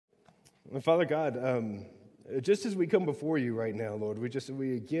And Father God, just as we come before you right now, Lord, we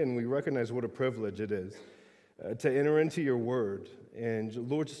recognize what a privilege it is to enter into your word. And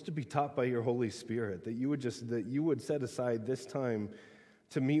Lord, just to be taught by your Holy Spirit, that you would set aside this time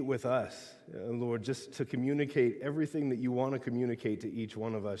to meet with us, Lord, just to communicate everything that you want to communicate to each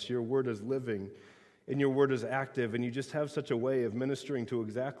one of us. Your word is living and your word is active, and you just have such a way of ministering to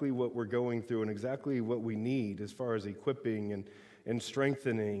exactly what we're going through and exactly what we need as far as equipping and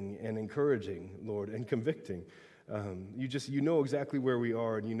strengthening and encouraging, Lord, and convicting. You know exactly where we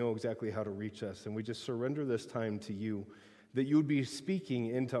are, and you know exactly how to reach us, and we just surrender this time to you, that you would be speaking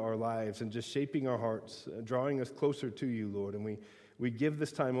into our lives and just shaping our hearts, drawing us closer to you, Lord, and we give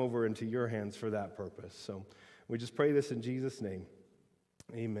this time over into your hands for that purpose. So we just pray this in Jesus' name.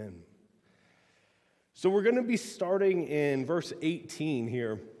 Amen. So we're going to be starting in verse 18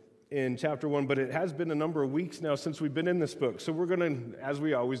 here in chapter 1, but it has been a number of weeks now since we've been in this book. So we're going to, as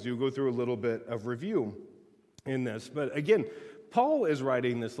we always do, go through a little bit of review in this. But again, Paul is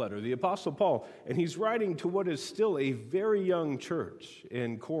writing this letter, the Apostle Paul, and he's writing to what is still a very young church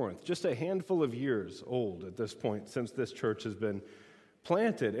in Corinth, just a handful of years old at this point since this church has been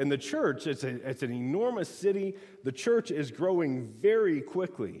planted. And the church, it's an enormous city. The church is growing very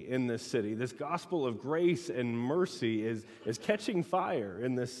quickly in this city. This gospel of grace and mercy is catching fire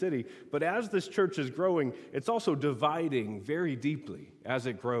in this city. But as this church is growing, it's also dividing very deeply as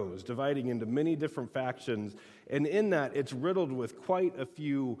it grows, dividing into many different factions. And in that, it's riddled with quite a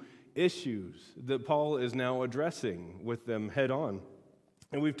few issues that Paul is now addressing with them head on.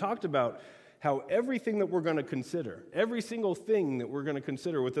 And we've talked about how everything that we're going to consider, every single thing that we're going to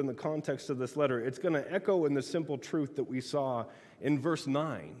consider within the context of this letter, it's going to echo in the simple truth that we saw in verse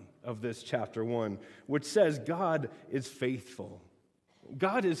 9 of this chapter 1, which says God is faithful.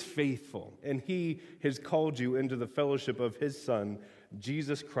 God is faithful, and he has called you into the fellowship of his Son,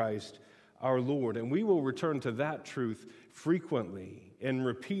 Jesus Christ, our Lord. And we will return to that truth frequently and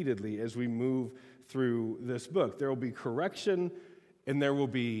repeatedly as we move through this book. There will be correction, and there will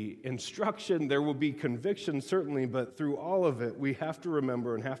be instruction, there will be conviction, certainly, but through all of it, we have to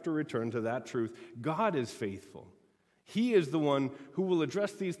remember and have to return to that truth. God is faithful. He is the one who will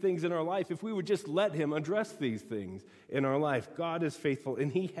address these things in our life if we would just let him address these things in our life. God is faithful,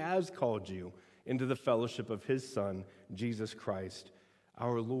 and he has called you into the fellowship of his Son, Jesus Christ,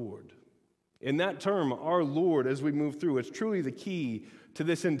 our Lord. In that term, our Lord, as we move through, it's truly the key to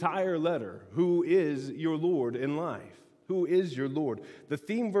this entire letter. Who is your Lord in life? Who is your Lord? The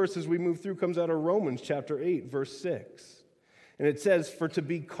theme verse as we move through comes out of Romans chapter 8, verse 6. And it says, "For to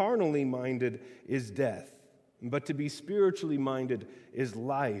be carnally minded is death, but to be spiritually minded is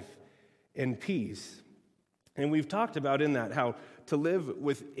life and peace." And we've talked about in that how to live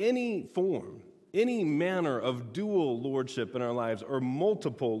with any form, any manner of dual lordship in our lives or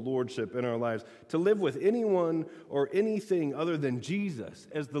multiple lordship in our lives, to live with anyone or anything other than Jesus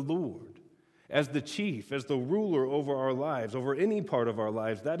as the Lord, as the chief, as the ruler over our lives, over any part of our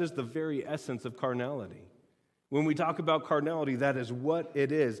lives. That is the very essence of carnality. When we talk about carnality, that is what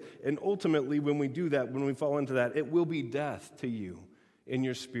it is. And ultimately, when we do that, when we fall into that, it will be death to you in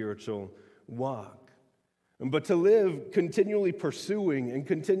your spiritual walk. But to live continually pursuing and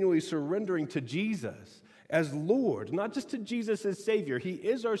continually surrendering to Jesus as Lord, not just to Jesus as Savior. He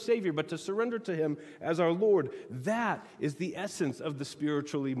is our Savior, but to surrender to him as our Lord, that is the essence of the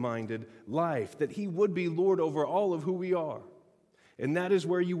spiritually minded life, that he would be Lord over all of who we are. And that is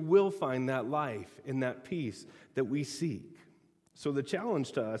where you will find that life and that peace that we seek. So the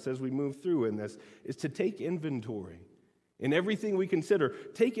challenge to us as we move through in this is to take inventory in everything we consider.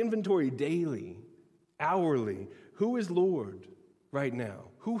 Take inventory daily, hourly. Who is Lord right now?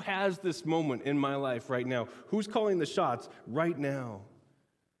 Who has this moment in my life right now? Who's calling the shots right now?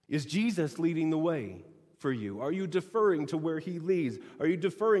 Is Jesus leading the way for you? Are you deferring to where he leads? Are you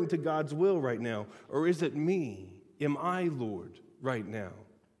deferring to God's will right now? Or is it me? Am I Lord right now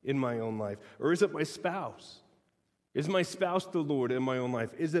in my own life? Or is it my spouse? Is my spouse the Lord in my own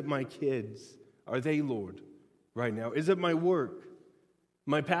life? Is it my kids? Are they Lord right now? Is it my work?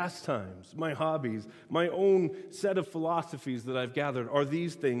 My pastimes, my hobbies, my own set of philosophies that I've gathered, are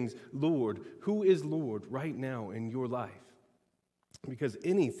these things Lord? Who is Lord right now in your life? Because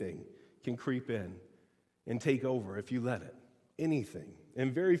anything can creep in and take over if you let it. Anything.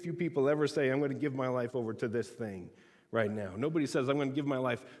 And very few people ever say, I'm going to give my life over to this thing right now. Nobody says, I'm going to give my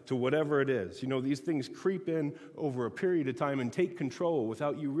life to whatever it is. You know, these things creep in over a period of time and take control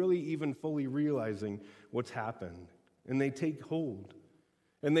without you really even fully realizing what's happened. And they take hold.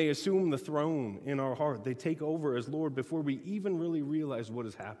 And they assume the throne in our heart. They take over as Lord before we even really realize what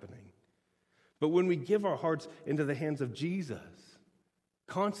is happening. But when we give our hearts into the hands of Jesus,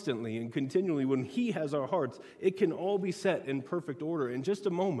 constantly and continually, when He has our hearts, it can all be set in perfect order in just a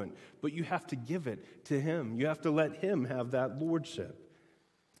moment, but you have to give it to Him. You have to let Him have that lordship.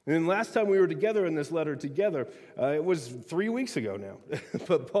 And then last time we were together in this letter together, it was 3 weeks ago now,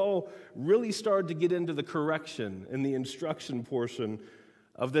 but Paul really started to get into the correction and the instruction portion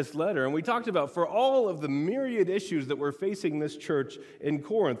of this letter. And we talked about, for all of the myriad issues that were facing this church in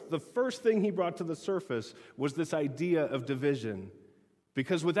Corinth, the first thing he brought to the surface was this idea of division.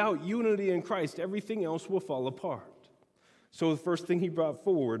 Because without unity in Christ, everything else will fall apart. So the first thing he brought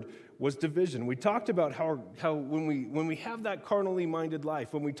forward was division. We talked about how when we have that carnally minded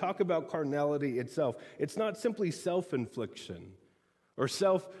life, when we talk about carnality itself, it's not simply self-infliction or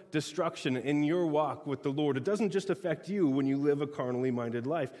self-destruction in your walk with the Lord. It doesn't just affect you when you live a carnally minded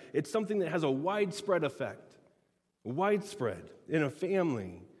life. It's something that has a widespread effect, widespread in a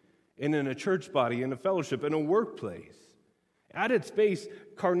family, and in a church body, in a fellowship, in a workplace. At its base,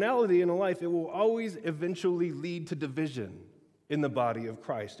 carnality in a life, it will always eventually lead to division in the body of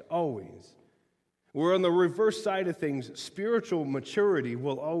Christ, always. Where on the reverse side of things, spiritual maturity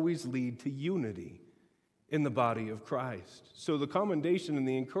will always lead to unity in the body of Christ. So the commendation and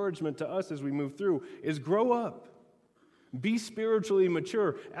the encouragement to us as we move through is grow up. Be spiritually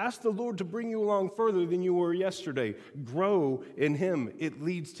mature. Ask the Lord to bring you along further than you were yesterday. Grow in Him. It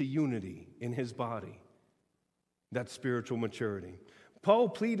leads to unity in His body. That's spiritual maturity. Paul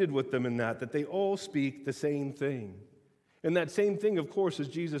pleaded with them in that they all speak the same thing. And that same thing, of course, is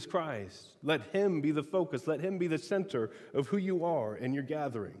Jesus Christ. Let Him be the focus. Let Him be the center of who you are in your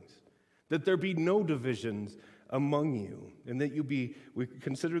gatherings. That there be no divisions among you. And that we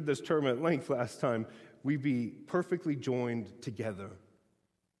considered this term at length last time, we be perfectly joined together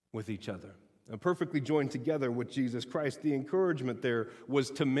with each other. And perfectly joined together with Jesus Christ. The encouragement there was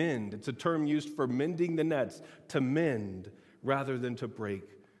to mend. It's a term used for mending the nets, to mend rather than to break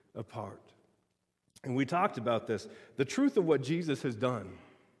apart. And we talked about this. The truth of what Jesus has done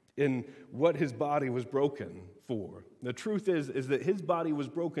in what His body was broken for. The truth is that His body was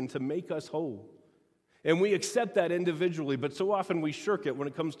broken to make us whole. And we accept that individually, but so often we shirk it when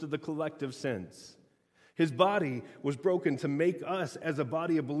it comes to the collective sense. His body was broken to make us, as a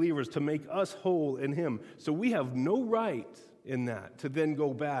body of believers, to make us whole in Him. So we have no right in that to then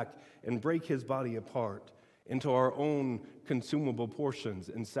go back and break His body apart into our own consumable portions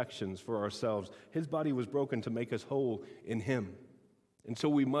and sections for ourselves. His body was broken to make us whole in Him. And so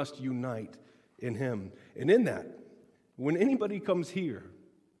we must unite in Him. And in that, when anybody comes here,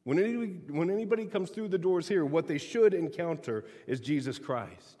 when anybody comes through the doors here, what they should encounter is Jesus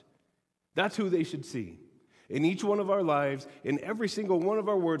Christ. That's who they should see. In each one of our lives, in every single one of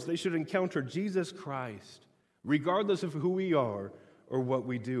our words, they should encounter Jesus Christ, regardless of who we are or what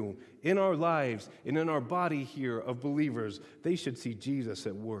we do. In our lives and in our body here of believers, they should see Jesus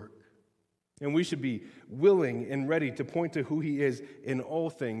at work. And we should be willing and ready to point to who He is in all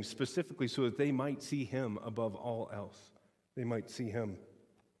things, specifically so that they might see Him above all else. They might see Him.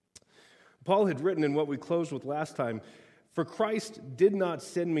 Paul had written in what we closed with last time, "For Christ did not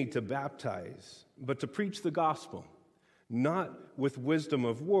send me to baptize, but to preach the gospel, not with wisdom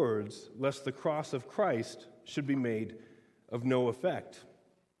of words, lest the cross of Christ should be made of no effect."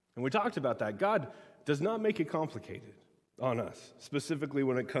 And we talked about that. God does not make it complicated on us, specifically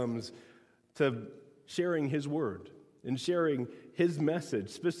when it comes to sharing His word and sharing His message.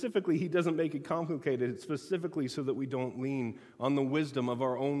 Specifically, He doesn't make it complicated, specifically so that we don't lean on the wisdom of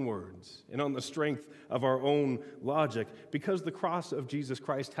our own words and on the strength of our own logic, because the cross of Jesus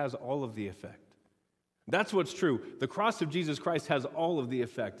Christ has all of the effect. That's what's true. The cross of Jesus Christ has all of the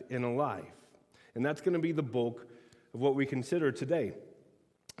effect in a life. And that's going to be the bulk of what we consider today.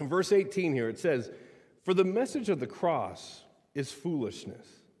 In verse 18 here, it says, "For the message of the cross is foolishness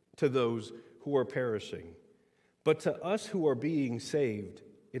to those who are perishing. But to us who are being saved,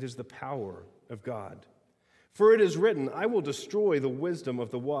 it is the power of God. For it is written, I will destroy the wisdom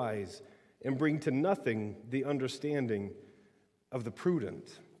of the wise and bring to nothing the understanding of the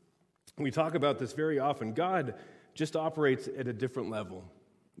prudent." We talk about this very often. God just operates at a different level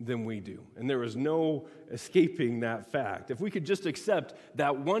than we do. And there is no escaping that fact. If we could just accept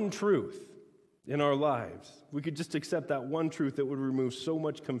that one truth in our lives, we could just accept that one truth that would remove so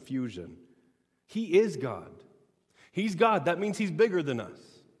much confusion. He is God. He's God. That means He's bigger than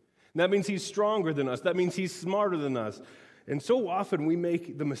us. That means He's stronger than us. That means He's smarter than us. And so often we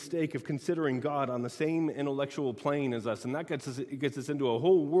make the mistake of considering God on the same intellectual plane as us, and that gets us into a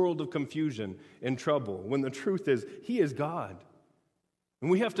whole world of confusion and trouble, when the truth is He is God. And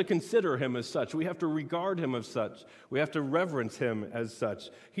we have to consider him as such. We have to regard him as such. We have to reverence him as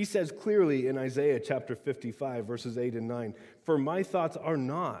such. He says clearly in Isaiah chapter 55, verses 8 and 9, "For my thoughts are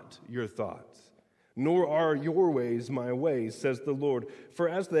not your thoughts, nor are your ways my ways, says the Lord. For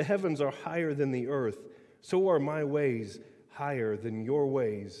as the heavens are higher than the earth, so are my ways higher than your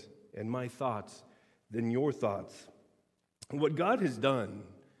ways, and my thoughts than your thoughts." What God has done,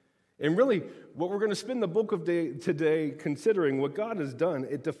 and really what we're going to spend the bulk of today considering, what God has done,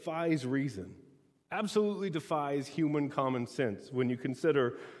 it defies reason. Absolutely defies human common sense when you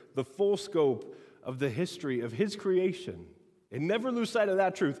consider the full scope of the history of his creation. And never lose sight of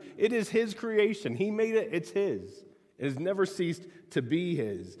that truth. It is his creation. He made it. It's his. It has never ceased to be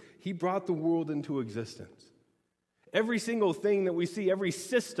his. He brought the world into existence. Every single thing that we see, every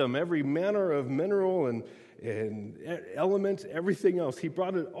system, every manner of mineral and element, everything else, he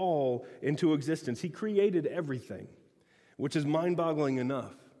brought it all into existence. He created everything, which is mind-boggling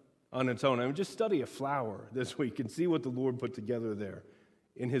enough on its own. I mean, just study a flower this week and see what the Lord put together there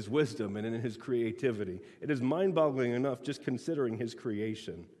in his wisdom and in his creativity. It is mind-boggling enough just considering his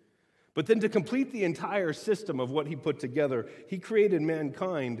creation. But then to complete the entire system of what he put together, he created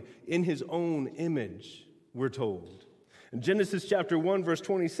mankind in his own image, we're told. And Genesis chapter 1, verse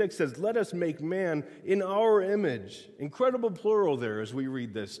 26 says, "Let us make man in our image." Incredible plural there as we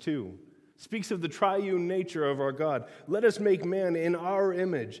read this too. Speaks of the triune nature of our God. "Let us make man in our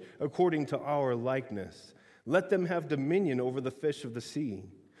image according to our likeness. Let them have dominion over the fish of the sea,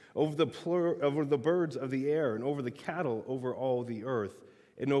 over the birds of the air, and over the cattle, over all the earth,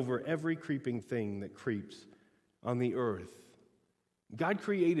 and over every creeping thing that creeps on the earth." God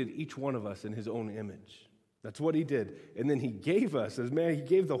created each one of us in his own image. That's what he did. And then he gave us, as man, he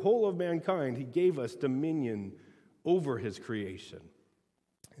gave the whole of mankind, he gave us dominion over his creation.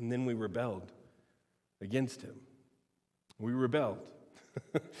 And then we rebelled against him. We rebelled.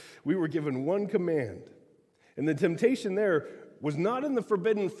 We were given one command. And the temptation there was not in the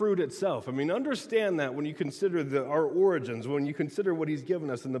forbidden fruit itself. I mean, understand that when you consider our origins, when you consider what he's given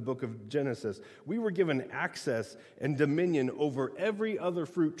us in the book of Genesis. We were given access and dominion over every other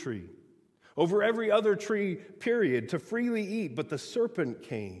fruit tree, over every other tree, period, to freely eat. But the serpent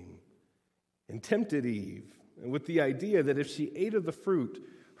came and tempted Eve, and with the idea that if she ate of the fruit,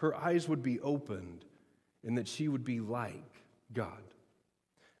 her eyes would be opened and that she would be like God,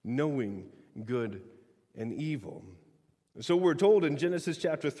 knowing good and evil. So we're told in Genesis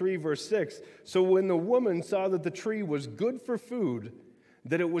chapter 3, verse 6, "So when the woman saw that the tree was good for food,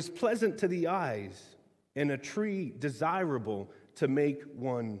 that it was pleasant to the eyes, and a tree desirable to make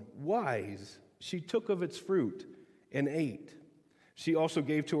one wise, she took of its fruit and ate. She also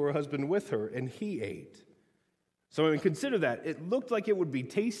gave to her husband with her, and he ate." So I mean, consider that. It looked like it would be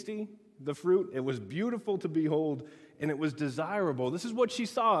tasty, the fruit. It was beautiful to behold, and it was desirable. This is what she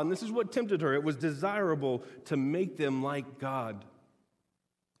saw, and this is what tempted her. It was desirable to make them like God.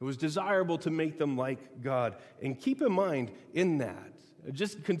 It was desirable to make them like God. And keep in mind in that,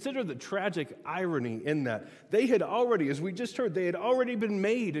 just consider the tragic irony in that. They had already, as we just heard, they had already been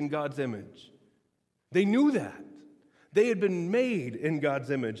made in God's image. They knew that. They had been made in God's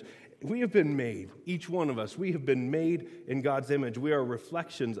image. We have been made, each one of us, we have been made in God's image. We are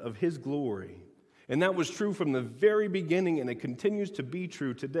reflections of his glory. And that was true from the very beginning, and it continues to be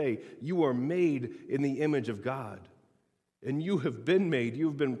true today. You are made in the image of God. And you have been made, you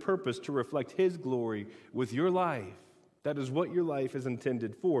have been purposed to reflect his glory with your life. That is what your life is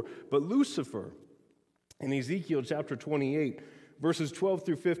intended for. But Lucifer, in Ezekiel chapter 28, verses 12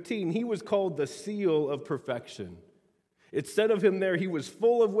 through 15, he was called the seal of perfection. It said of him there, he was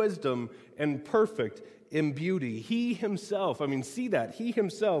full of wisdom and perfect in beauty. He himself, I mean, see that, he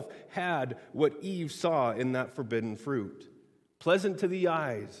himself had what Eve saw in that forbidden fruit. Pleasant to the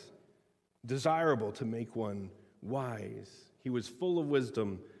eyes, desirable to make one wise. He was full of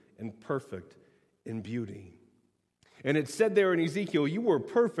wisdom and perfect in beauty. And it said there in Ezekiel, "You were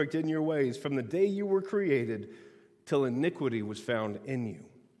perfect in your ways from the day you were created till iniquity was found in you."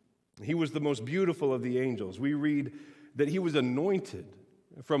 He was the most beautiful of the angels. We read that he was anointed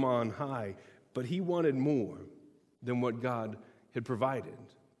from on high, but he wanted more than what God had provided.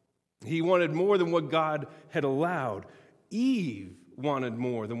 He wanted more than what God had allowed. Eve wanted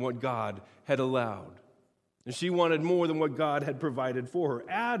more than what God had allowed. And she wanted more than what God had provided for her.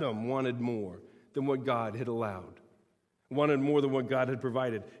 Adam wanted more than what God had allowed, wanted more than what God had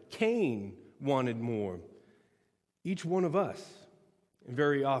provided. Cain wanted more. Each one of us,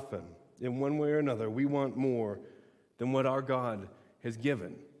 very often, in one way or another, we want more than what our God has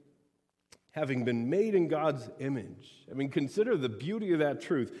given. Having been made in God's image, I mean, consider the beauty of that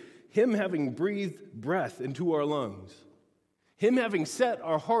truth. Him having breathed breath into our lungs, Him having set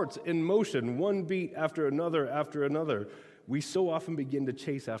our hearts in motion, one beat after another, we so often begin to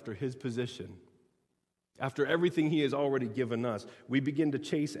chase after his position. After everything he has already given us, we begin to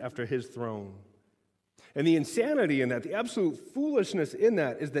chase after his throne. And the insanity in that, the absolute foolishness in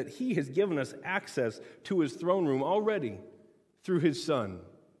that, is that he has given us access to his throne room already through his Son.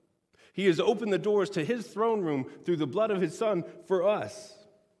 He has opened the doors to his throne room through the blood of his Son for us.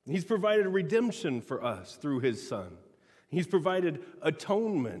 He's provided redemption for us through his Son. He's provided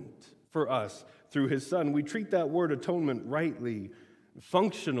atonement for us through his Son. We treat that word atonement rightly,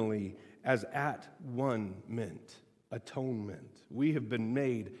 functionally, as at one meant. Atonement. We have been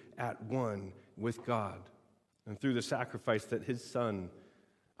made at one with God. And through the sacrifice that his Son,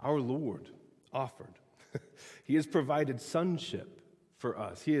 our Lord, offered. He has provided sonship for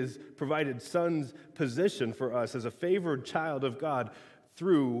us. He has provided son's position for us as a favored child of God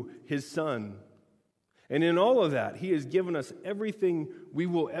through his Son. And in all of that, he has given us everything we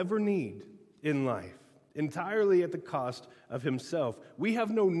will ever need in life, entirely at the cost of himself. We have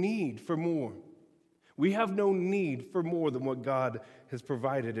no need for more. We have no need for more than what God has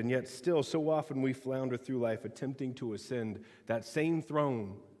provided, and yet still so often we flounder through life attempting to ascend that same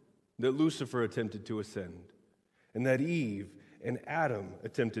throne that Lucifer attempted to ascend, and that Eve and Adam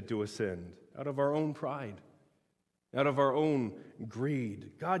attempted to ascend out of our own pride, out of our own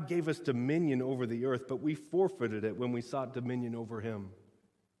greed. God gave us dominion over the earth, but we forfeited it when we sought dominion over him.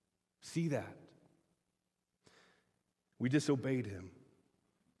 See that? We disobeyed him,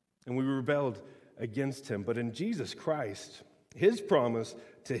 and we rebelled against him. But in Jesus Christ, his promise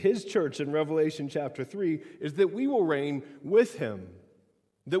to his church in Revelation chapter 3 is that we will reign with him.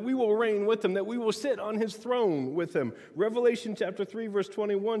 That we will reign with him, that we will sit on his throne with him. Revelation chapter 3 verse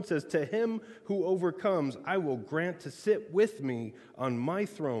 21 says, "To him who overcomes, I will grant to sit with me on my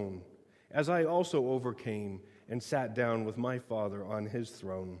throne, as I also overcame and sat down with my Father on his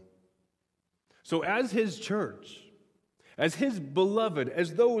throne." So as his church, as his beloved,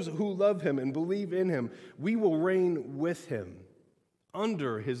 as those who love him and believe in him, we will reign with him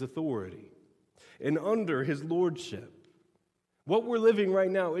under his authority and under his lordship. What we're living right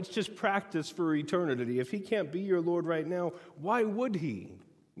now, it's just practice for eternity. If he can't be your Lord right now, why would he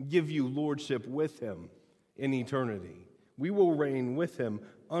give you lordship with him in eternity? We will reign with him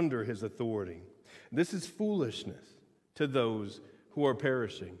under his authority. This is foolishness to those who are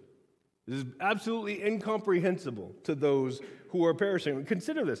perishing. This is absolutely incomprehensible to those who are perishing.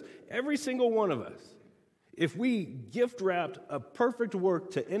 Consider this. Every single one of us, if we gift-wrapped a perfect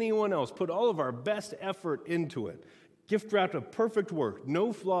work to anyone else, put all of our best effort into it, gift-wrapped a perfect work,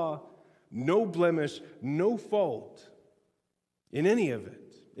 no flaw, no blemish, no fault in any of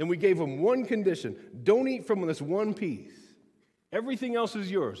it, and we gave them one condition: don't eat from this one piece. Everything else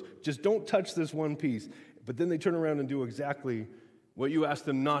is yours. Just don't touch this one piece. But then they turn around and do exactly what you asked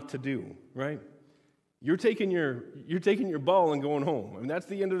them not to do, right? You're taking your ball and going home. I mean, that's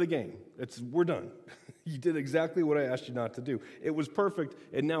the end of the game. We're done. You did exactly what I asked you not to do. It was perfect,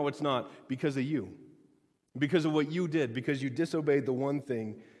 and now it's not because of you. Because of what you did, because you disobeyed the one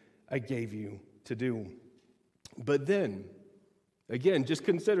thing I gave you to do. But then, again, just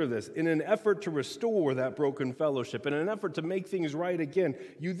consider this. In an effort to restore that broken fellowship, in an effort to make things right again,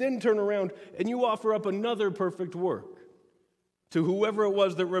 you then turn around and you offer up another perfect work to whoever it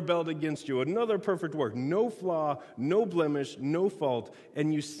was that rebelled against you. Another perfect work, no flaw, no blemish, no fault.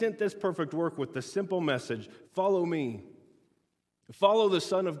 And you sent this perfect work with the simple message: follow me. Follow the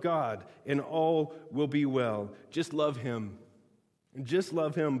Son of God, and all will be well. Just love him. Just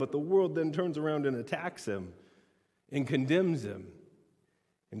love him. But the world then turns around and attacks him and condemns him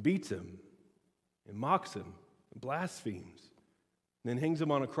and beats him and mocks him and blasphemes and then hangs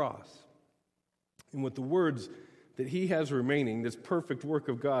him on a cross. And with the words that he has remaining, this perfect work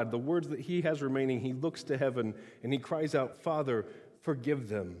of God, the words that he has remaining, he looks to heaven and he cries out, "Father, forgive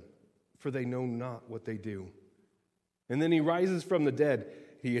them, for they know not what they do." And then he rises from the dead,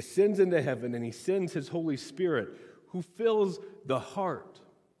 he ascends into heaven, and he sends his Holy Spirit, who fills the heart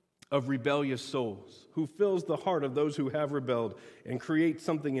of rebellious souls, who fills the heart of those who have rebelled, and creates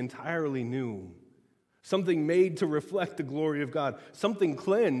something entirely new, something made to reflect the glory of God, something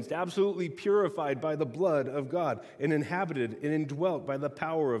cleansed, absolutely purified by the blood of God, and inhabited and indwelt by the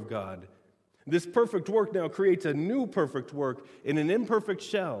power of God. This perfect work now creates a new perfect work in an imperfect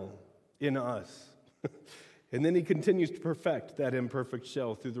shell in us. And then he continues to perfect that imperfect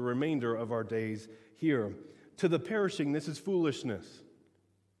shell through the remainder of our days here. To the perishing, this is foolishness.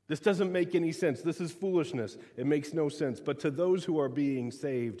 This doesn't make any sense. This is foolishness. It makes no sense. But to those who are being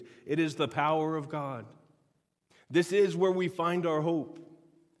saved, it is the power of God. This is where we find our hope.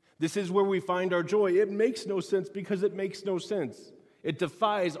 This is where we find our joy. It makes no sense because it makes no sense. It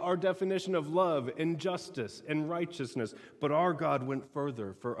defies our definition of love and justice and righteousness. But our God went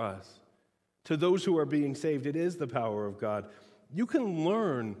further for us. To those who are being saved, it is the power of God. You can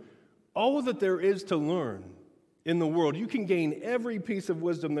learn all that there is to learn in the world. You can gain every piece of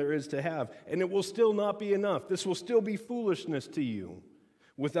wisdom there is to have, and it will still not be enough. This will still be foolishness to you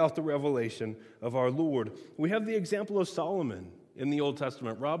without the revelation of our Lord. We have the example of Solomon in the Old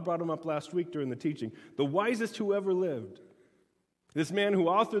Testament. Rob brought him up last week during the teaching. The wisest who ever lived. This man who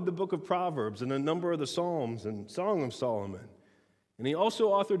authored the book of Proverbs and a number of the Psalms and Song of Solomon. And he also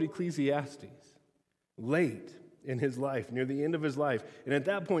authored Ecclesiastes late in his life, near the end of his life. And at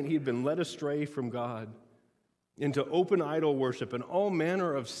that point, he had been led astray from God into open idol worship and all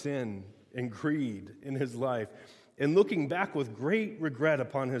manner of sin and greed in his life. And looking back with great regret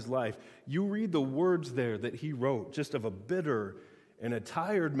upon his life, you read the words there that he wrote, just of a bitter and a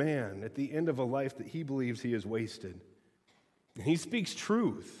tired man at the end of a life that he believes he has wasted. And he speaks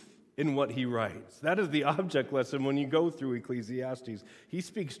truth in what he writes. That is the object lesson when you go through Ecclesiastes. He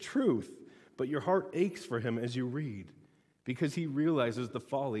speaks truth, but your heart aches for him as you read because he realizes the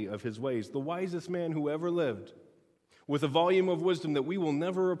folly of his ways. The wisest man who ever lived, with a volume of wisdom that we will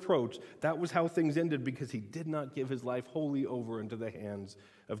never approach, that was how things ended because he did not give his life wholly over into the hands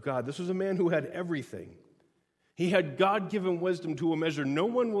of God. This was a man who had everything. He had God-given wisdom to a measure no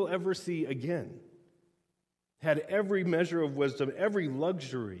one will ever see again. Had every measure of wisdom, every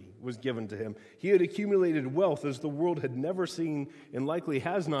luxury was given to him. He had accumulated wealth as the world had never seen and likely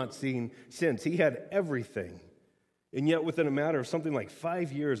has not seen since. He had everything. And yet within a matter of something like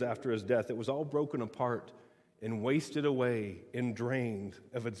 5 years after his death, it was all broken apart and wasted away and drained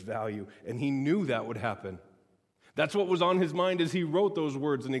of its value. And he knew that would happen. That's what was on his mind as he wrote those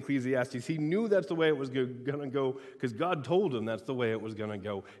words in Ecclesiastes. He knew that's the way it was going to go because God told him that's the way it was going to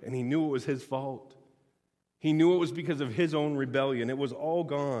go. And he knew it was his fault. He knew it was because of his own rebellion. It was all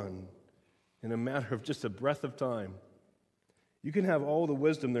gone in a matter of just a breath of time. You can have all the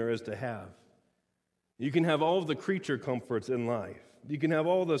wisdom there is to have. You can have all of the creature comforts in life. You can have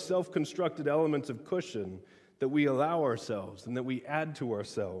all the self-constructed elements of cushion that we allow ourselves and that we add to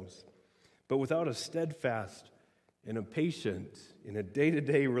ourselves. But without a steadfast and a patient in a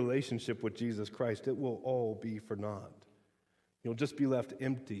day-to-day relationship with Jesus Christ, it will all be for naught. You'll just be left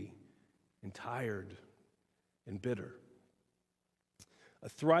empty and tired and bitter. A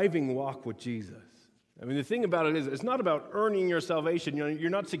thriving walk with Jesus. I mean, the thing about it is, it's not about earning your salvation. You're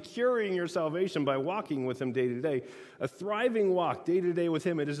not securing your salvation by walking with him day to day. A thriving walk day to day with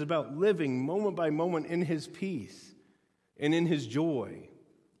him, it is about living moment by moment in his peace and in his joy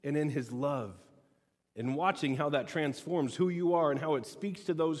and in his love and watching how that transforms who you are and how it speaks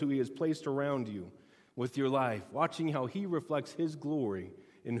to those who he has placed around you with your life, watching how he reflects his glory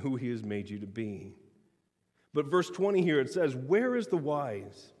in who he has made you to be. But verse 20 here, it says, "Where is the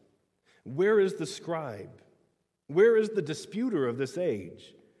wise? Where is the scribe? Where is the disputer of this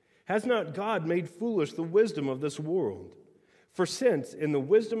age? Has not God made foolish the wisdom of this world? For since in the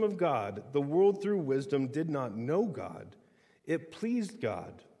wisdom of God, the world through wisdom did not know God, it pleased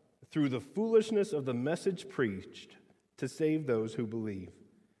God through the foolishness of the message preached to save those who believe.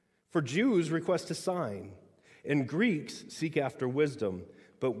 For Jews request a sign, and Greeks seek after wisdom,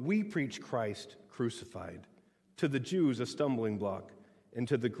 but we preach Christ crucified. To the Jews a stumbling block, and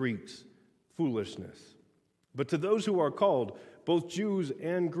to the Greeks foolishness. But to those who are called, both Jews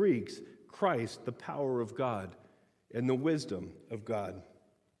and Greeks, Christ, the power of God and the wisdom of God."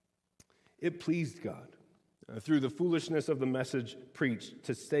 It pleased God through the foolishness of the message preached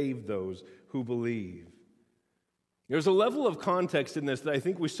to save those who believe. There's a level of context in this that I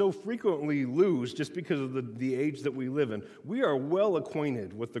think we so frequently lose just because of the age that we live in. We are well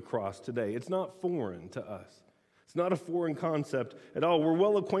acquainted with the cross today. It's not foreign to us. It's not a foreign concept at all. We're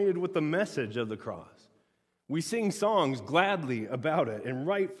well acquainted with the message of the cross. We sing songs gladly about it and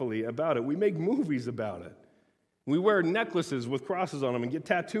rightfully about it. We make movies about it. We wear necklaces with crosses on them and get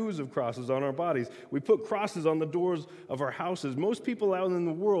tattoos of crosses on our bodies. We put crosses on the doors of our houses. Most people out in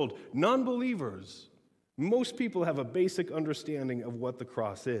the world, non-believers, most people have a basic understanding of what the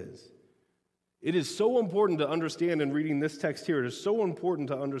cross is. It is so important to understand in reading this text here. It is so important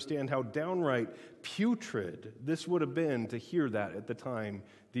to understand how downright putrid this would have been to hear that at the time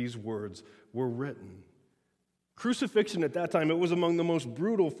these words were written. Crucifixion at that time, it was among the most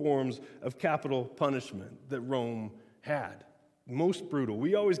brutal forms of capital punishment that Rome had. Most brutal.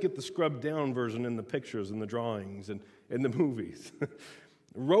 We always get the scrubbed down version in the pictures and the drawings and in the movies.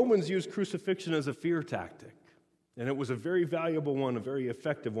 Romans used crucifixion as a fear tactic. And it was a very valuable one, a very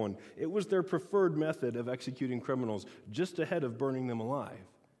effective one. It was their preferred method of executing criminals, just ahead of burning them alive.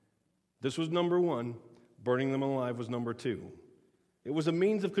 This was number one. Burning them alive was number two. It was a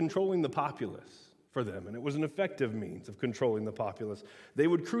means of controlling the populace for them, and it was an effective means of controlling the populace. They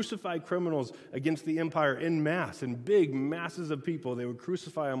would crucify criminals against the empire en masse, in big masses of people. They would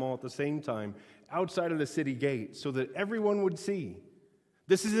crucify them all at the same time outside of the city gate so that everyone would see.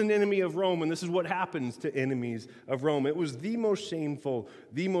 This is an enemy of Rome, and this is what happens to enemies of Rome. It was the most shameful,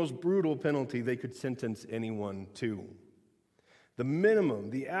 the most brutal penalty they could sentence anyone to. The minimum,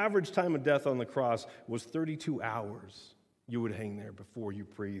 the average time of death on the cross was 32 hours you would hang there before you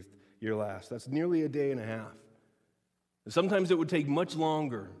breathed your last. That's nearly a day and a half. Sometimes it would take much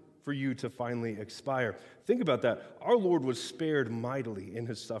longer for you to finally expire. Think about that. Our Lord was spared mightily in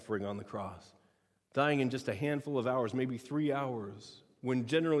his suffering on the cross, dying in just a handful of hours, maybe 3 hours, when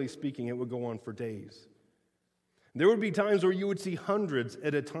generally speaking it would go on for days. There would be times where you would see hundreds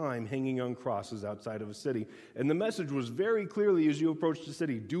at a time hanging on crosses outside of a city. And the message was very clearly as you approached the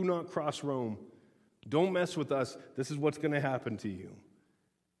city, do not cross Rome. Don't mess with us. This is what's going to happen to you.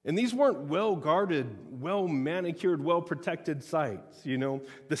 And these weren't well-guarded, well-manicured, well-protected sites, you know.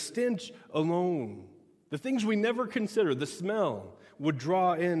 The stench alone, the things we never consider, the smell, would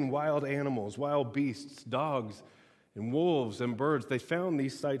draw in wild animals, wild beasts, dogs, and wolves and birds. They found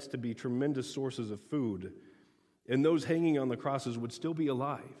these sites to be tremendous sources of food. And those hanging on the crosses would still be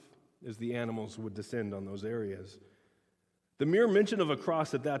alive as the animals would descend on those areas. The mere mention of a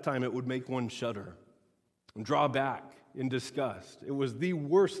cross at that time, it would make one shudder and draw back in disgust. It was the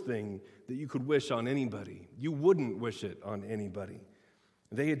worst thing that you could wish on anybody. You wouldn't wish it on anybody.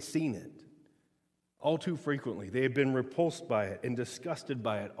 They had seen it all too frequently. They had been repulsed by it and disgusted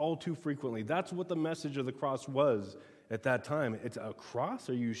by it all too frequently. That's what the message of the cross was at that time. It's a cross?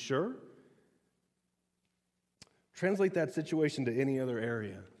 Are you sure? Translate that situation to any other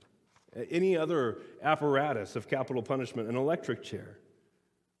area, any other apparatus of capital punishment, an electric chair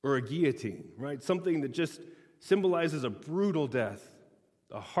or a guillotine, right? Something that just symbolizes a brutal death,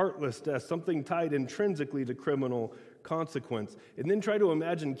 a heartless death, something tied intrinsically to criminal consequence. And then try to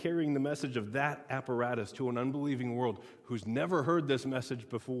imagine carrying the message of that apparatus to an unbelieving world who's never heard this message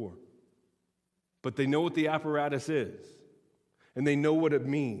before. But they know what the apparatus is, and they know what it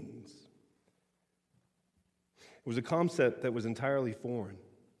means. It was a concept that was entirely foreign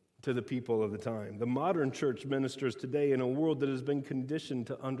to the people of the time. The modern church ministers today in a world that has been conditioned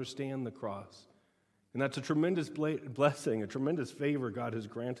to understand the cross. And that's a tremendous blessing, a tremendous favor God has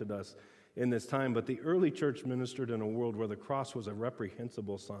granted us in this time. But the early church ministered in a world where the cross was a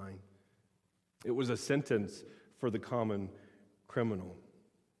reprehensible sign. It was a sentence for the common criminal.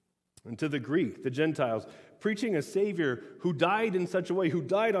 And to the Greek, the Gentiles, preaching a Savior who died in such a way, who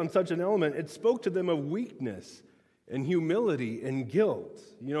died on such an element, it spoke to them of weakness and humility and guilt.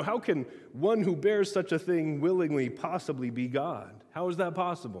 You know, how can one who bears such a thing willingly possibly be God? How is that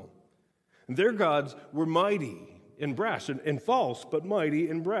possible? Their gods were mighty and brash, and false, but mighty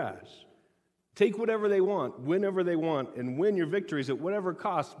and brash. Take whatever they want, whenever they want, and win your victories at whatever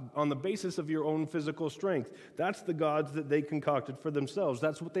cost on the basis of your own physical strength. That's the gods that they concocted for themselves.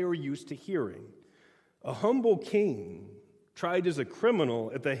 That's what they were used to hearing. A humble king tried as a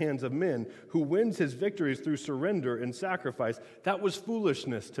criminal at the hands of men who wins his victories through surrender and sacrifice, that was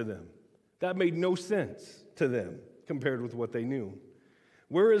foolishness to them. That made no sense to them compared with what they knew.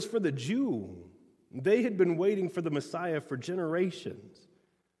 Whereas for the Jew, they had been waiting for the Messiah for generations.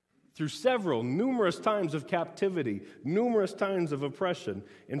 Through numerous times of captivity, numerous times of oppression,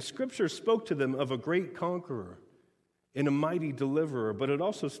 and Scripture spoke to them of a great conqueror and a mighty deliverer, but it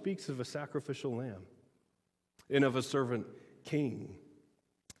also speaks of a sacrificial lamb and of a servant king.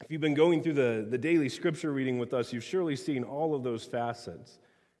 If you've been going through the daily Scripture reading with us, you've surely seen all of those facets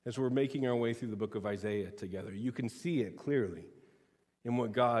as we're making our way through the book of Isaiah together. You can see it clearly in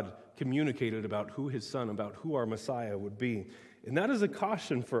what God communicated about who his son, about who our Messiah would be. And that is a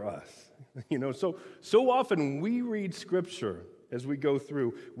caution for us. You know, so often we read Scripture as we go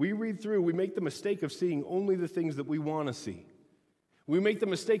through. We make the mistake of seeing only the things that we want to see. We make the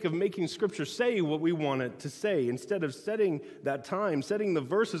mistake of making Scripture say what we want it to say instead of setting that time, setting the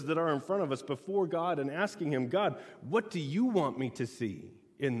verses that are in front of us before God and asking him, God, what do you want me to see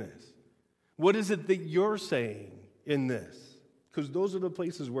in this? What is it that you're saying in this? Because those are the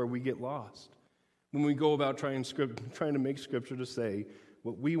places where we get lost when we go about trying to make Scripture to say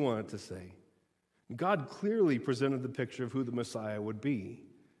what we want it to say. God clearly presented the picture of who the Messiah would be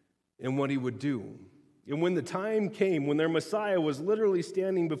and what he would do. And when the time came, when their Messiah was literally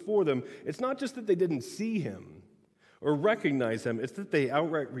standing before them, it's not just that they didn't see him or recognize him, it's that they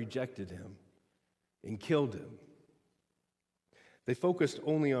outright rejected him and killed him. They focused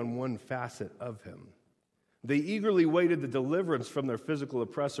only on one facet of him. They eagerly waited the deliverance from their physical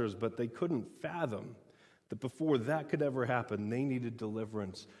oppressors, but they couldn't fathom that before that could ever happen, they needed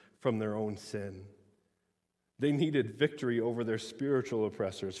deliverance from their own sin. They needed victory over their spiritual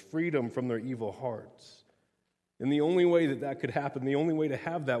oppressors, freedom from their evil hearts. And the only way that could happen, the only way to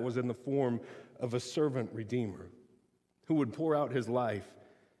have that was in the form of a servant redeemer who would pour out his life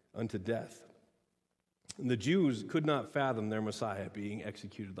unto death. And the Jews could not fathom their Messiah being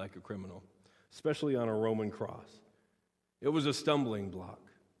executed like a criminal, especially on a Roman cross. It was a stumbling block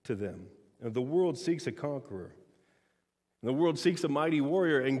to them. And the world seeks a conqueror. And the world seeks a mighty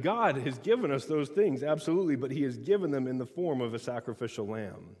warrior, and God has given us those things, absolutely, but he has given them in the form of a sacrificial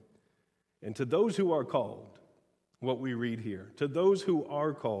lamb. And to those who are called, what we read here, to those who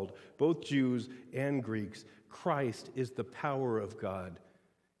are called, both Jews and Greeks, Christ is the power of God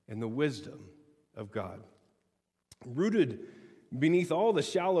and the wisdom of God. Rooted beneath all the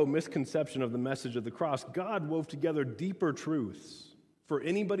shallow misconception of the message of the cross, God wove together deeper truths for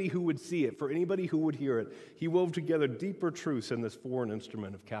anybody who would see it, for anybody who would hear it. He wove together deeper truths in this foreign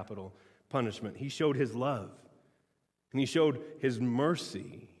instrument of capital punishment. He showed his love, and he showed his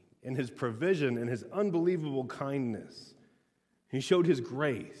mercy, and his provision, and his unbelievable kindness. He showed his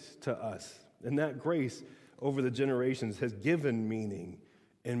grace to us, and that grace over the generations has given meaning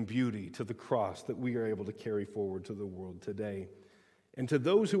and beauty to the cross that we are able to carry forward to the world today. And to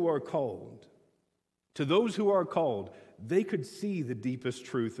those who are called, they could see the deepest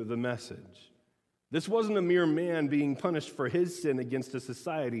truth of the message. This wasn't a mere man being punished for his sin against a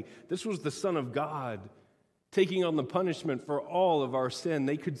society. This was the Son of God taking on the punishment for all of our sin.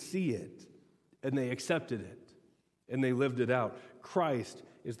 They could see it, and they accepted it, and they lived it out. Christ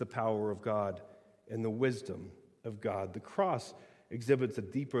is the power of God and the wisdom of God. The cross exhibits a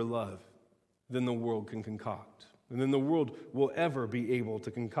deeper love than the world can concoct, and than the world will ever be able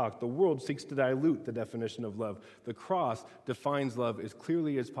to concoct. The world seeks to dilute the definition of love. The cross defines love as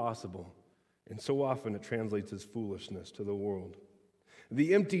clearly as possible, and so often it translates as foolishness to the world.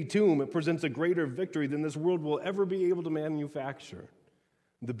 The empty tomb, it presents a greater victory than this world will ever be able to manufacture.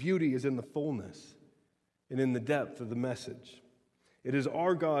 The beauty is in the fullness and in the depth of the message. It is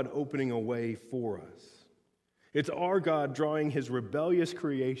our God opening a way for us. It's our God drawing his rebellious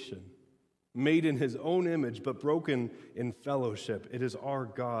creation, made in his own image but broken in fellowship. It is our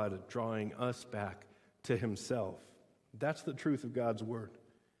God drawing us back to himself. That's the truth of God's word.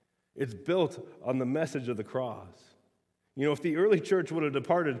 It's built on the message of the cross. You know, if the early church would have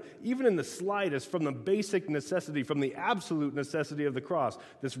departed, even in the slightest, from the basic necessity, from the absolute necessity of the cross,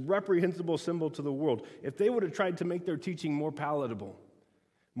 this reprehensible symbol to the world, if they would have tried to make their teaching more palatable,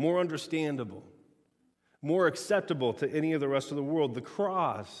 more understandable, more acceptable to any of the rest of the world, the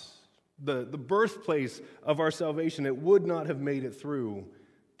cross, the birthplace of our salvation, it would not have made it through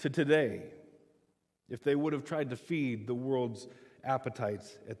to today if they would have tried to feed the world's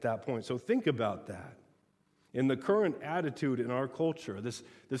appetites at that point. So think about that. In the current attitude in our culture, this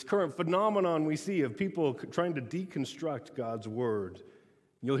current phenomenon we see of people trying to deconstruct God's word.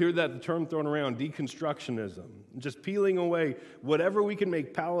 You'll hear that term thrown around, deconstructionism, just peeling away whatever we can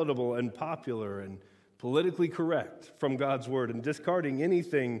make palatable and popular and politically correct from God's word and discarding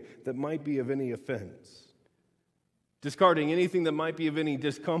anything that might be of any offense, discarding anything that might be of any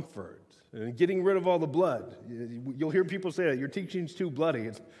discomfort, and getting rid of all the blood. You'll hear people say that, your teaching's too bloody.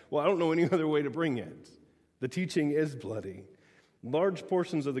 Well, I don't know any other way to bring it. The teaching is bloody. Large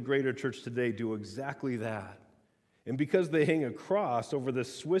portions of the greater church today do exactly that. And because they hang a cross over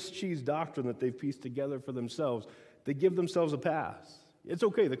this Swiss cheese doctrine that they've pieced together for themselves, they give themselves a pass. It's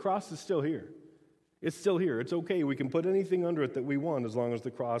okay, the cross is still here. It's still here. It's okay, we can put anything under it that we want as long as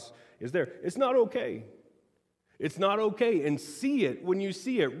the cross is there. It's not okay. It's not okay. And see it when you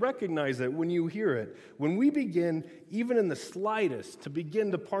see it. Recognize it when you hear it. When we begin, even in the slightest, to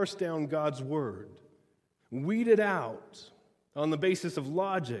begin to parse down God's word, weed it out on the basis of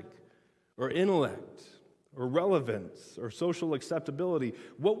logic or intellect or relevance or social acceptability.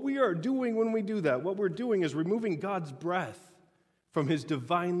 What we are doing when we do that, what we're doing is removing God's breath from his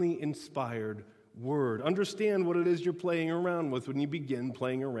divinely inspired word. Understand what it is you're playing around with when you begin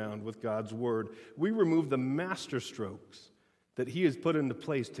playing around with God's word. We remove the master strokes that he has put into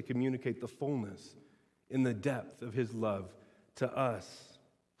place to communicate the fullness in the depth of his love to us.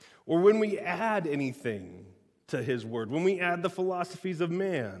 Or when we add anything to his word, when we add the philosophies of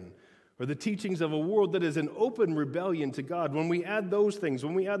man or the teachings of a world that is in open rebellion to God, when we add those things,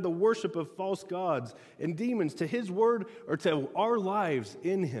 when we add the worship of false gods and demons to his word or to our lives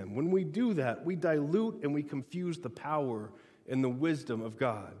in him, when we do that, we dilute and we confuse the power and the wisdom of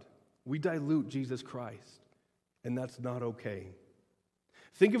God. We dilute Jesus Christ, and that's not okay.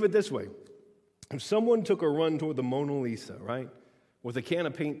 Think of it this way. If someone took a run toward the Mona Lisa, right, with a can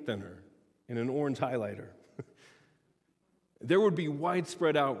of paint thinner and an orange highlighter, there would be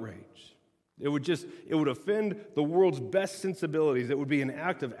widespread outrage. It would offend the world's best sensibilities. It would be an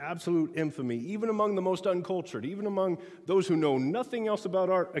act of absolute infamy, even among the most uncultured, even among those who know nothing else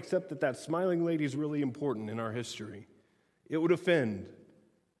about art except that smiling lady is really important in our history. It would offend.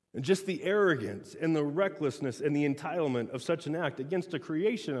 And just the arrogance and the recklessness and the entitlement of such an act against the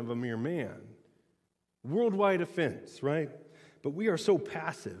creation of a mere man. Worldwide offense, right? But we are so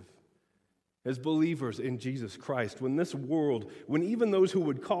passive as believers in Jesus Christ, when this world, when even those who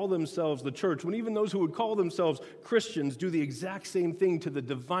would call themselves the church, when even those who would call themselves Christians do the exact same thing to the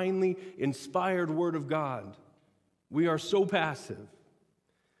divinely inspired Word of God, we are so passive.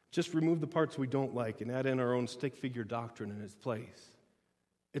 Just remove the parts we don't like and add in our own stick figure doctrine in its place.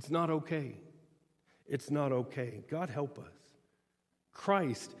 It's not okay. It's not okay. God help us.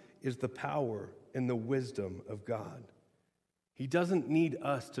 Christ is the power and the wisdom of God. He doesn't need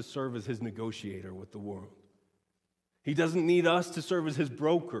us to serve as his negotiator with the world. He doesn't need us to serve as his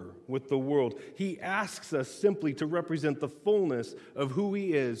broker with the world. He asks us simply to represent the fullness of who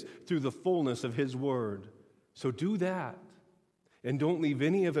he is through the fullness of his word. So do that, and don't leave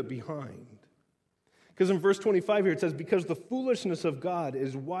any of it behind. Because in verse 25 here it says, because the foolishness of God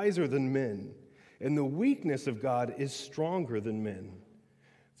is wiser than men, and the weakness of God is stronger than men.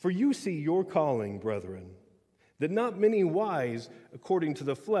 For you see your calling, brethren, that not many wise according to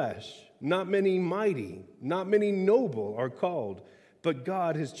the flesh, not many mighty, not many noble are called, but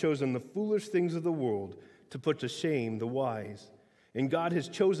God has chosen the foolish things of the world to put to shame the wise. And God has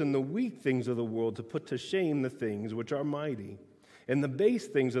chosen the weak things of the world to put to shame the things which are mighty. And the base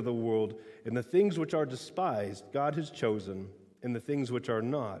things of the world and the things which are despised, God has chosen, and the things which are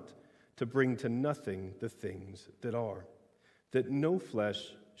not, to bring to nothing the things that are, that no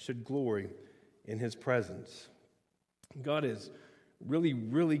flesh should glory in his presence. God is really,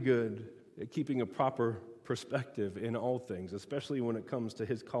 really good at keeping a proper perspective in all things, especially when it comes to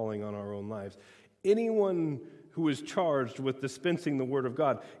his calling on our own lives. Anyone who is charged with dispensing the word of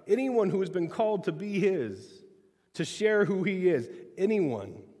God, anyone who has been called to be his, to share who he is,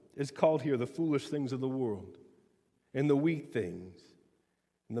 anyone is called here the foolish things of the world and the weak things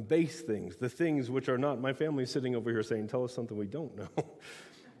and the base things, the things which are not. My family's sitting over here saying, tell us something we don't know.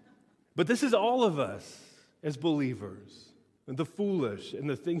 But this is all of us as believers, and the foolish and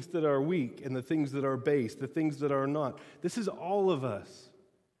the things that are weak and the things that are base, the things that are not. This is all of us.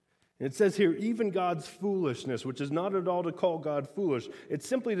 And it says here, even God's foolishness, which is not at all to call God foolish. It's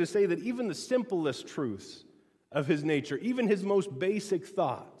simply to say that even the simplest truths of his nature, even his most basic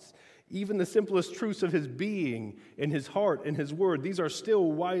thoughts, even the simplest truths of his being and his heart and his word, these are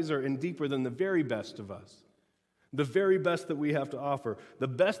still wiser and deeper than the very best of us. The very best that we have to offer. The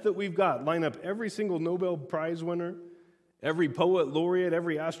best that we've got. Line up every single Nobel Prize winner, every poet laureate,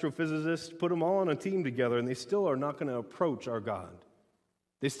 every astrophysicist, put them all on a team together, and they still are not going to approach our God.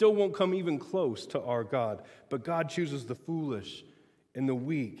 They still won't come even close to our God. But God chooses the foolish and the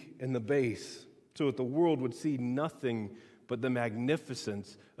weak and the base so that the world would see nothing but the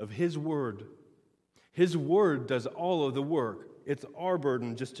magnificence of his word. His word does all of the work. It's our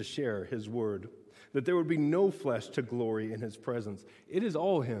burden just to share his word. That there would be no flesh to glory in his presence. It is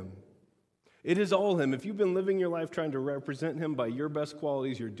all him. It is all him. If you've been living your life trying to represent him by your best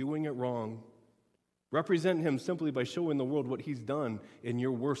qualities, you're doing it wrong. Represent him simply by showing the world what he's done in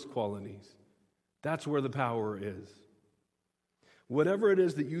your worst qualities. That's where the power is. Whatever it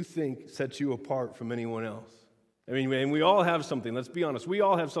is that you think sets you apart from anyone else. I mean, we all have something. Let's be honest. We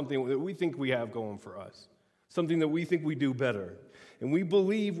all have something that we think we have going for us. Something that we think we do better. And we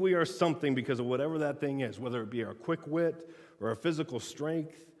believe we are something because of whatever that thing is, whether it be our quick wit or our physical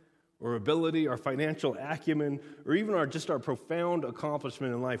strength or ability, our financial acumen, or even our profound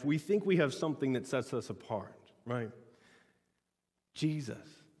accomplishment in life. We think we have something that sets us apart, right? Jesus.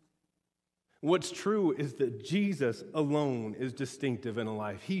 What's true is that Jesus alone is distinctive in a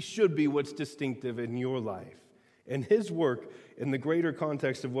life. He should be what's distinctive in your life. And his work, in the greater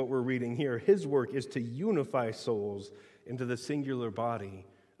context of what we're reading here, his work is to unify souls into the singular body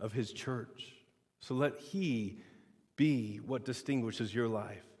of his church. So let he be what distinguishes your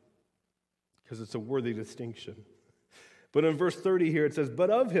life, because it's a worthy distinction. But in verse 30 here it says,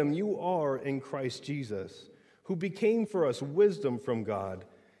 but of him you are in Christ Jesus, who became for us wisdom from God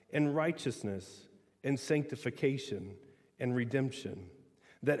and righteousness and sanctification and redemption,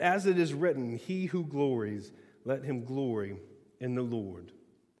 that as it is written, he who glories, let him glory in the Lord.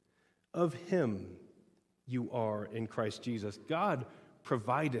 Of him you are in Christ Jesus. God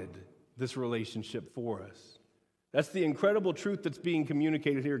provided this relationship for us. That's the incredible truth that's being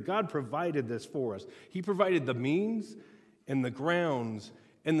communicated here. God provided this for us. He provided the means and the grounds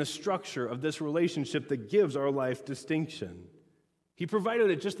and the structure of this relationship that gives our life distinction. He provided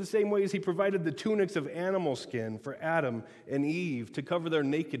it just the same way as he provided the tunics of animal skin for Adam and Eve to cover their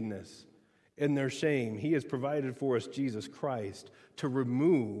nakedness and their shame. He has provided for us Jesus Christ to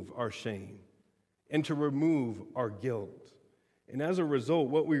remove our shame and to remove our guilt. And as a result,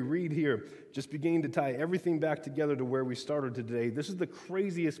 what we read here, just beginning to tie everything back together to where we started today, this is the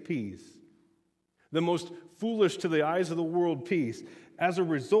craziest piece, the most foolish to the eyes of the world piece, as a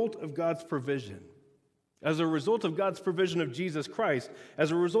result of God's provision. As a result of God's provision of Jesus Christ,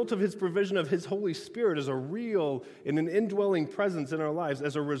 as a result of his provision of his Holy Spirit as a real and an indwelling presence in our lives,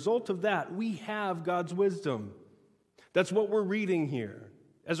 as a result of that, we have God's wisdom. That's what we're reading here.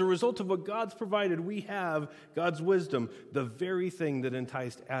 As a result of what God's provided, we have God's wisdom, the very thing that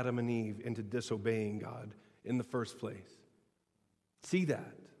enticed Adam and Eve into disobeying God in the first place. See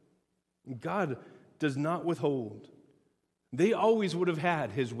that. God does not withhold. They always would have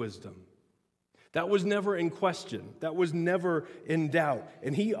had his wisdom. That was never in question. That was never in doubt.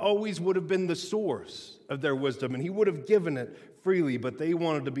 And he always would have been the source of their wisdom, and he would have given it freely, but they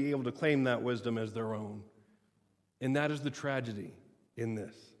wanted to be able to claim that wisdom as their own. And that is the tragedy in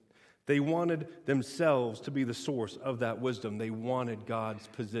this. They wanted themselves to be the source of that wisdom. They wanted God's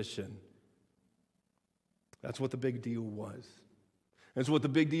position. That's what the big deal was. That's what the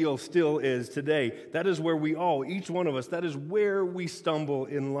big deal still is today. That is where we all, each one of us, that is where we stumble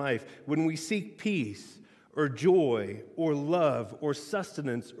in life. When we seek peace or joy or love or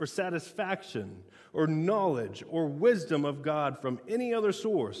sustenance or satisfaction or knowledge or wisdom of God from any other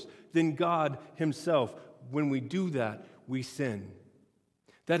source than God himself, when we do that, we sin.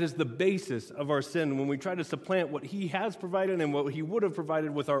 That is the basis of our sin. When we try to supplant what he has provided and what he would have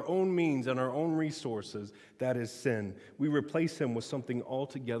provided with our own means and our own resources, that is sin. We replace him with something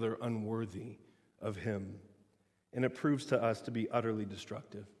altogether unworthy of him. And it proves to us to be utterly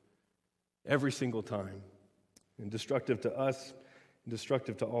destructive every single time. And destructive to us, and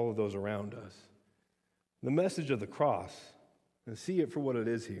destructive to all of those around us. The message of the cross, and see it for what it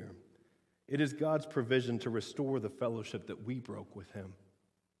is here, it is God's provision to restore the fellowship that we broke with him.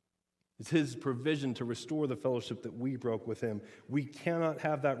 It's his provision to restore the fellowship that we broke with him. We cannot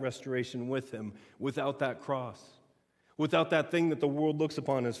have that restoration with him without that cross, without that thing that the world looks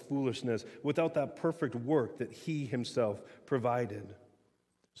upon as foolishness, without that perfect work that he himself provided.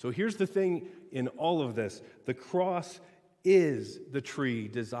 So here's the thing in all of this. The cross is the tree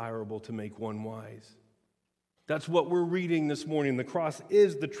desirable to make one wise. That's what we're reading this morning. The cross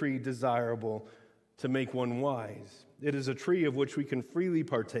is the tree desirable to make one wise. It is a tree of which we can freely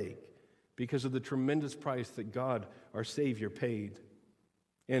partake, because of the tremendous price that God, our Savior, paid.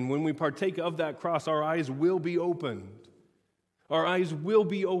 And when we partake of that cross, our eyes will be opened. Our eyes will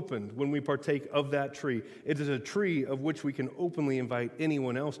be opened when we partake of that tree. It is a tree of which we can openly invite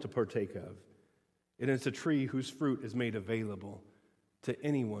anyone else to partake of. And it's a tree whose fruit is made available to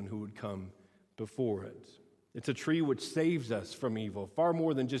anyone who would come before it. It's a tree which saves us from evil, far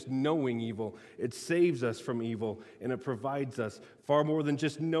more than just knowing evil. It saves us from evil, and it provides us far more than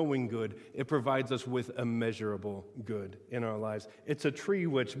just knowing good. It provides us with immeasurable good in our lives. It's a tree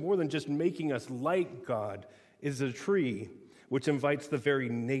which, more than just making us like God, is a tree which invites the very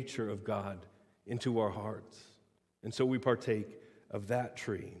nature of God into our hearts. And so we partake of that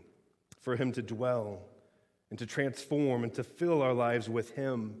tree for him to dwell and to transform and to fill our lives with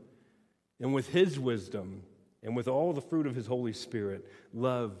him and with his wisdom, and with all the fruit of his Holy Spirit,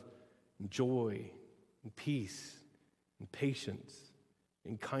 love and joy and peace and patience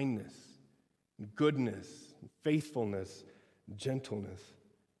and kindness and goodness and faithfulness and gentleness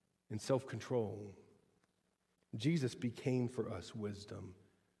and self-control. Jesus became for us wisdom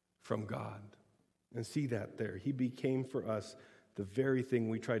from God. And see that there. He became for us the very thing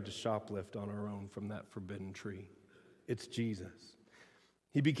we tried to shoplift on our own from that forbidden tree. It's Jesus.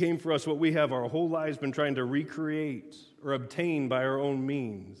 He became for us what we have our whole lives been trying to recreate or obtain by our own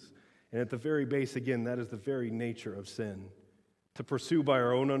means. And at the very base, again, that is the very nature of sin. To pursue by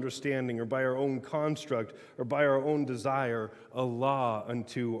our own understanding or by our own construct or by our own desire a law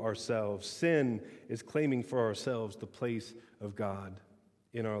unto ourselves. Sin is claiming for ourselves the place of God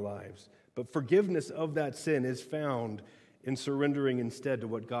in our lives. But forgiveness of that sin is found in surrendering instead to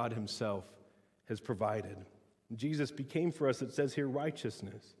what God himself has provided. Jesus became for us, it says here,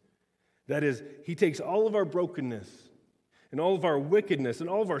 righteousness. That is, he takes all of our brokenness and all of our wickedness and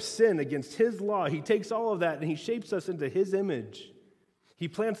all of our sin against his law. He takes all of that and he shapes us into his image. He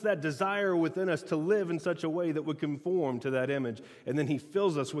plants that desire within us to live in such a way that would conform to that image. And then he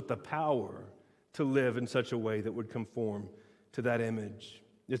fills us with the power to live in such a way that would conform to that image.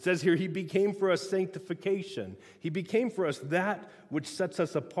 It says here, he became for us sanctification. He became for us that which sets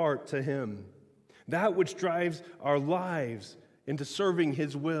us apart to him, that which drives our lives into serving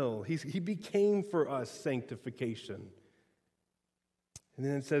his will. He became for us sanctification. And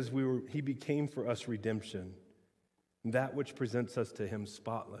then it says he became for us redemption, that which presents us to him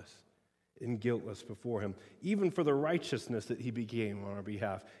spotless and guiltless before him, even for the righteousness that he became on our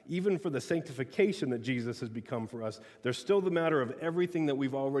behalf, even for the sanctification that Jesus has become for us. There's still the matter of everything that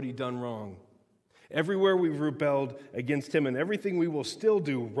we've already done wrong, everywhere we've rebelled against him, and everything we will still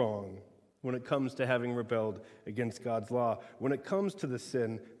do wrong when it comes to having rebelled against God's law, when it comes to the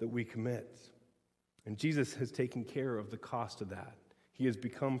sin that we commit. And Jesus has taken care of the cost of that. He has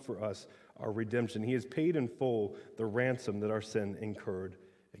become for us our redemption. He has paid in full the ransom that our sin incurred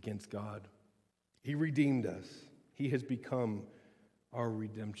against God. He redeemed us. He has become our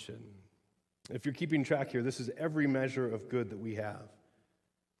redemption. If you're keeping track here, this is every measure of good that we have.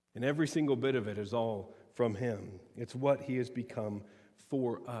 And every single bit of it is all from him. It's what he has become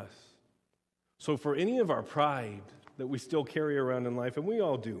for us. So for any of our pride that we still carry around in life, and we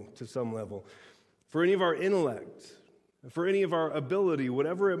all do to some level, for any of our intellect, for any of our ability,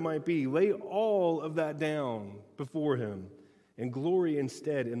 whatever it might be, lay all of that down before him and glory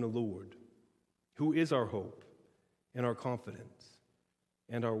instead in the Lord, who is our hope and our confidence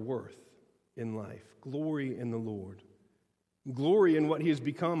and our worth in life. Glory in the Lord. Glory in what he has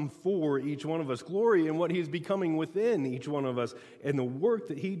become for each one of us. Glory in what he is becoming within each one of us. And the work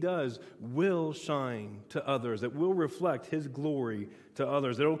that he does will shine to others. It will reflect his glory to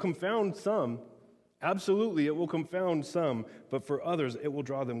others. It will confound some. Absolutely, it will confound some. But for others, it will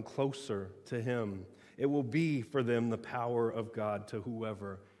draw them closer to him. It will be for them the power of God to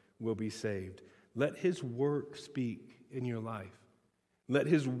whoever will be saved. Let his work speak in your life. Let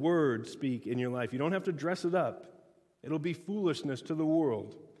his word speak in your life. You don't have to dress it up. It'll be foolishness to the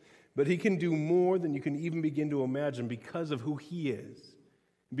world. But he can do more than you can even begin to imagine because of who he is,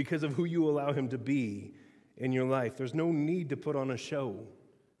 because of who you allow him to be in your life. There's no need to put on a show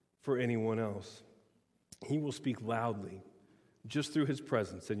for anyone else. He will speak loudly just through his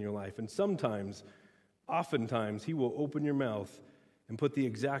presence in your life. And sometimes, oftentimes, he will open your mouth and put the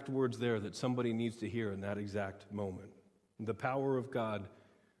exact words there that somebody needs to hear in that exact moment. The power of God,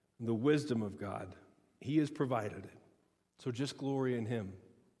 the wisdom of God, he has provided it. So just glory in him,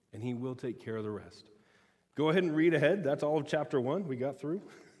 and he will take care of the rest. Go ahead and read ahead. That's all of chapter 1 we got through.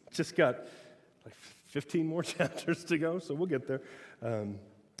 Just got like 15 more chapters to go, so we'll get there. But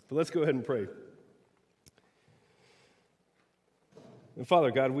let's go ahead and pray. And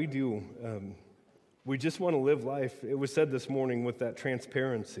Father God, we just want to live life, it was said this morning, with that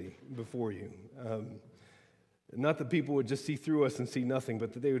transparency before you. Not that people would just see through us and see nothing,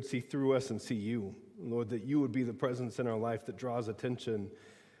 but that they would see through us and see you. Lord, that you would be the presence in our life that draws attention,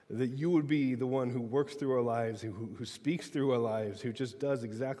 that you would be the one who works through our lives, who speaks through our lives, who just does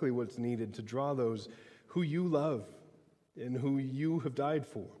exactly what's needed to draw those who you love and who you have died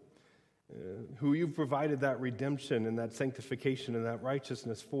for, who you've provided that redemption and that sanctification and that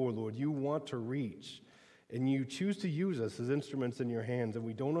righteousness for, Lord. You want to reach, and you choose to use us as instruments in your hands, and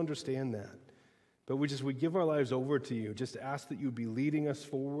we don't understand that. But we give our lives over to you. Just ask that you be leading us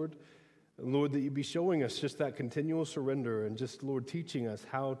forward. Lord, that you be showing us just that continual surrender and just, Lord, teaching us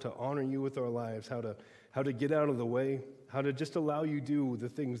how to honor you with our lives, how to get out of the way, how to just allow you do the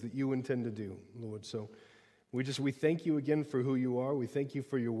things that you intend to do, Lord. So we thank you again for who you are. We thank you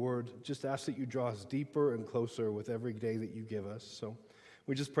for your word. Just ask that you draw us deeper and closer with every day that you give us. So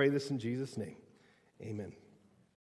we just pray this in Jesus' name. Amen.